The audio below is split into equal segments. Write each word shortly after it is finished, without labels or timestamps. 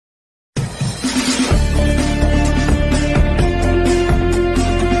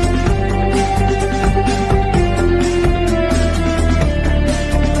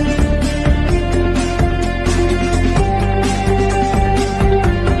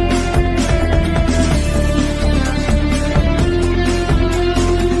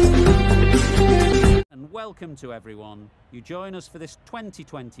welcome to everyone. You join us for this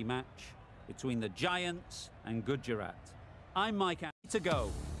 2020 match between the Giants and Gujarat. I'm Mike. To go.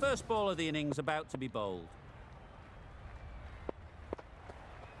 First ball of the innings about to be bowled.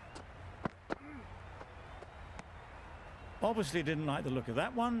 Obviously didn't like the look of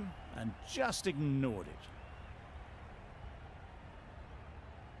that one and just ignored it.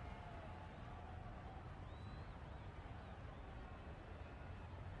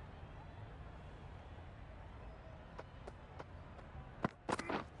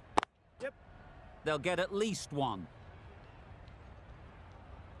 Yep. They'll get at least one.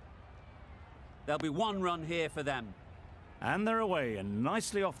 There'll be one run here for them. And they're away and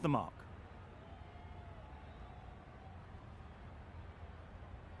nicely off the mark.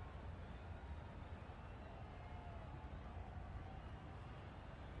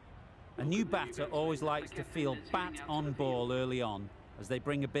 A new batter always likes to feel bat on ball early on as they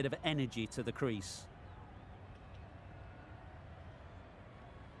bring a bit of energy to the crease.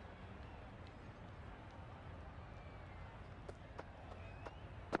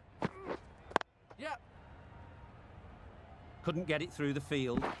 Yep. Couldn't get it through the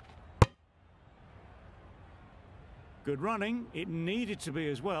field. Good running. It needed to be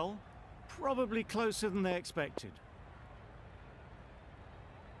as well. Probably closer than they expected.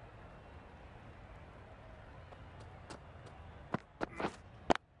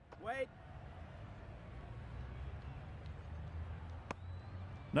 Wait.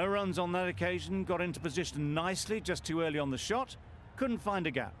 No runs on that occasion. Got into position nicely, just too early on the shot. Couldn't find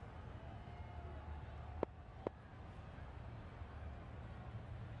a gap.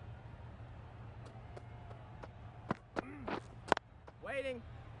 Waiting.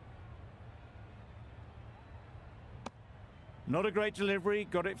 Not a great delivery.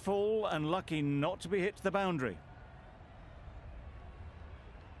 Got it full and lucky not to be hit to the boundary.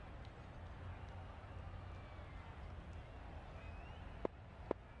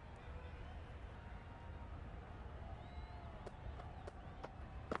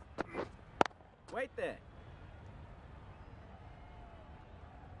 Wait there.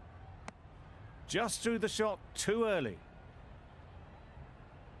 Just threw the shot too early.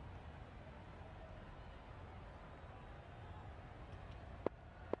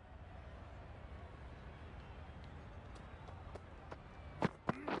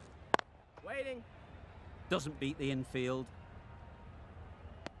 Waiting. Doesn't beat the infield.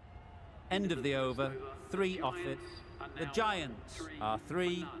 End of the over. 3 off it. The Giants are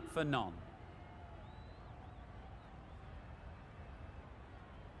 3 for none.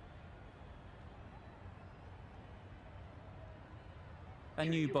 A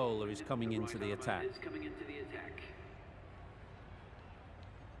new bowler is coming into the attack.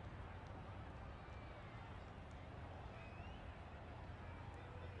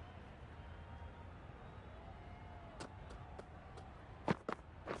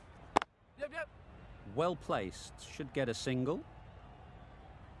 Yep. Well placed, should get a single.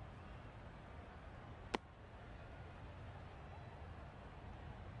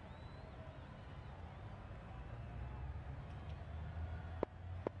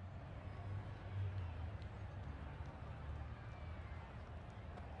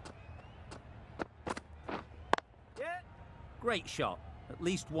 Great shot, at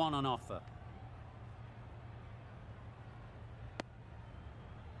least one on offer.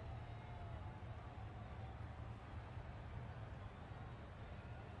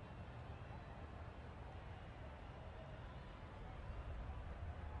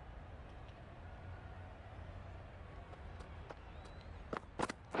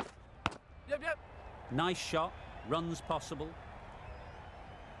 Yep. Nice shot, runs possible.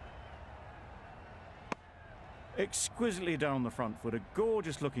 Exquisitely down the front foot, a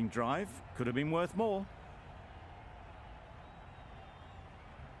gorgeous looking drive. Could have been worth more.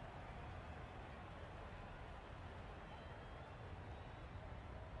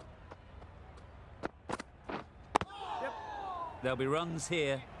 Yep. There'll be runs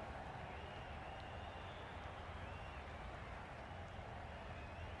here.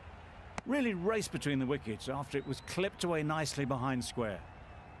 Really raced between the wickets after it was clipped away nicely behind square.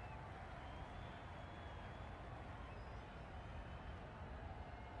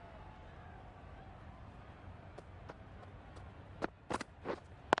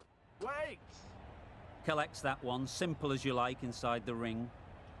 Wait. Collects that one, simple as you like, inside the ring.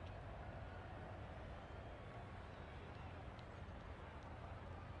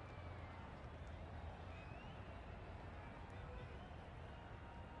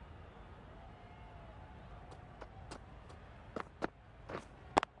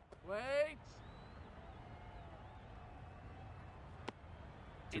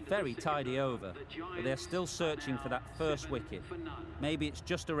 It's a very tidy over, but they're still searching for that first wicket. Maybe it's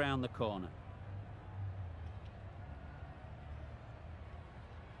just around the corner.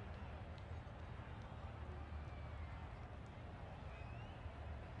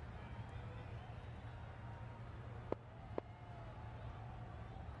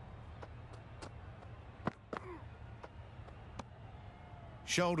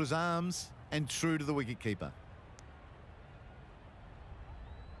 Shoulders, arms, and true to the wicketkeeper.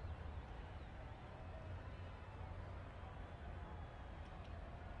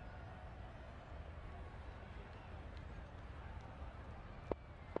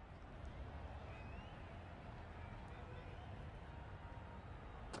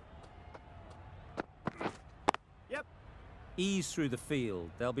 Yep. Ease through the field.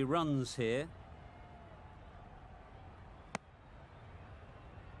 There'll be runs here.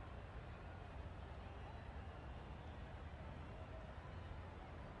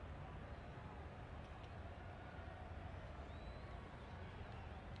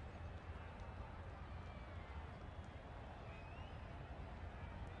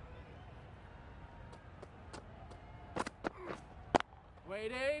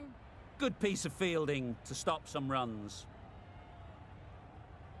 Waiting. Good piece of fielding to stop some runs.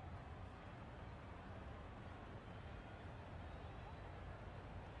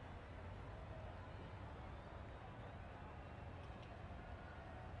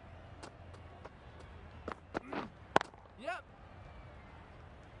 Yep.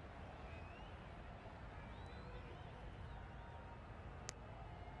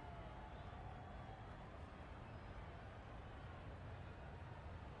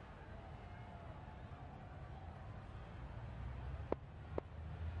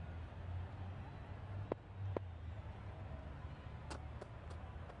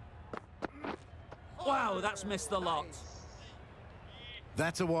 Wow, that's missed the lot.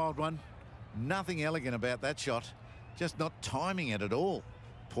 That's a wild one. Nothing elegant about that shot. Just not timing it at all.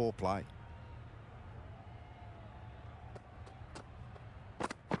 Poor play.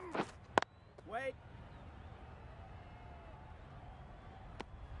 Wait.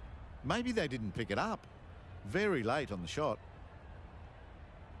 Maybe they didn't pick it up. Very late on the shot.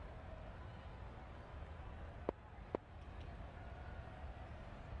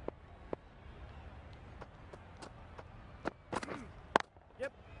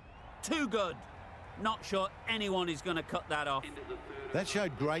 Yep. Too good. Not sure anyone is going to cut that off. That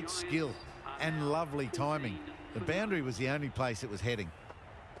showed great skill and lovely timing. The boundary was the only place it was heading.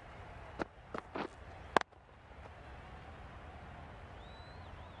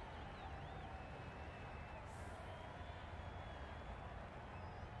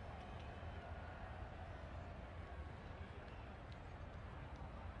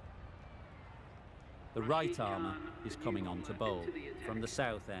 The right armour is coming on to bowl from the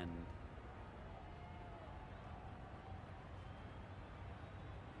south end.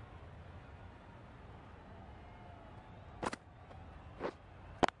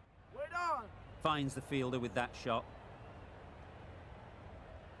 Wait on. Finds the fielder with that shot.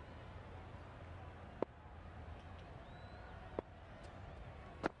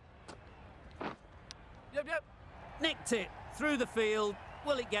 Yep, yep. Nicked it through the field.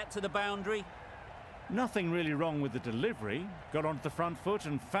 Will it get to the boundary? Nothing really wrong with the delivery. Got onto the front foot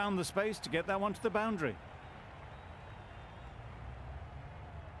and found the space to get that one to the boundary.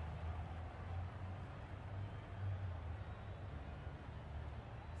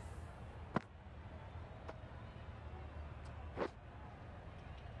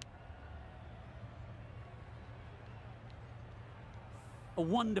 A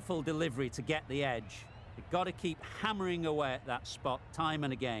wonderful delivery to get the edge. You've got to keep hammering away at that spot time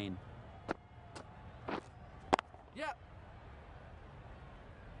and again. Yep.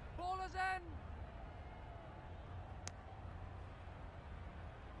 Ballers in.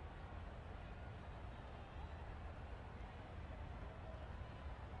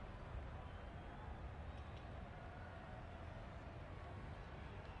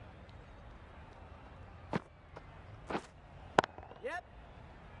 Yep.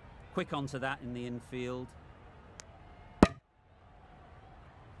 Quick onto that in the infield.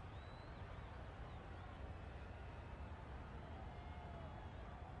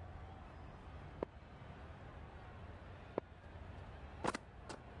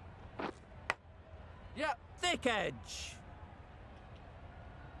 Yep. Thick edge.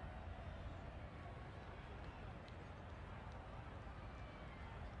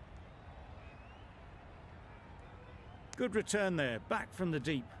 Good return there, back from the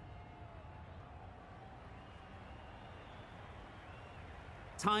deep.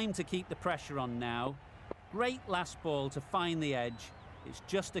 Time to keep the pressure on now. Great last ball to find the edge. It's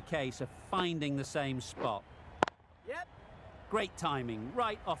just a case of finding the same spot. Yep. Great timing,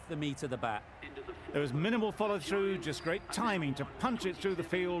 right off the meat of the bat. There was minimal follow-through, just great timing to punch it through the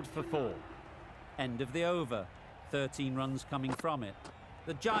field for 4. End of the over. 13 runs coming from it.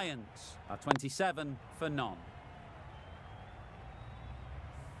 The Giants are 27 for none.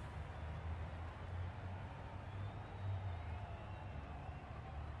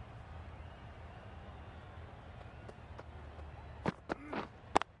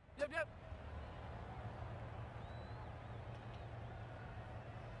 Yep, yep.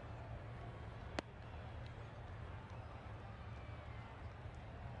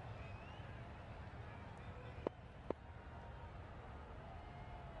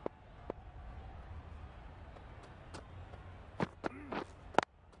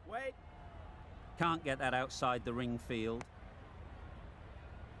 Wait. Can't get that outside the ring field.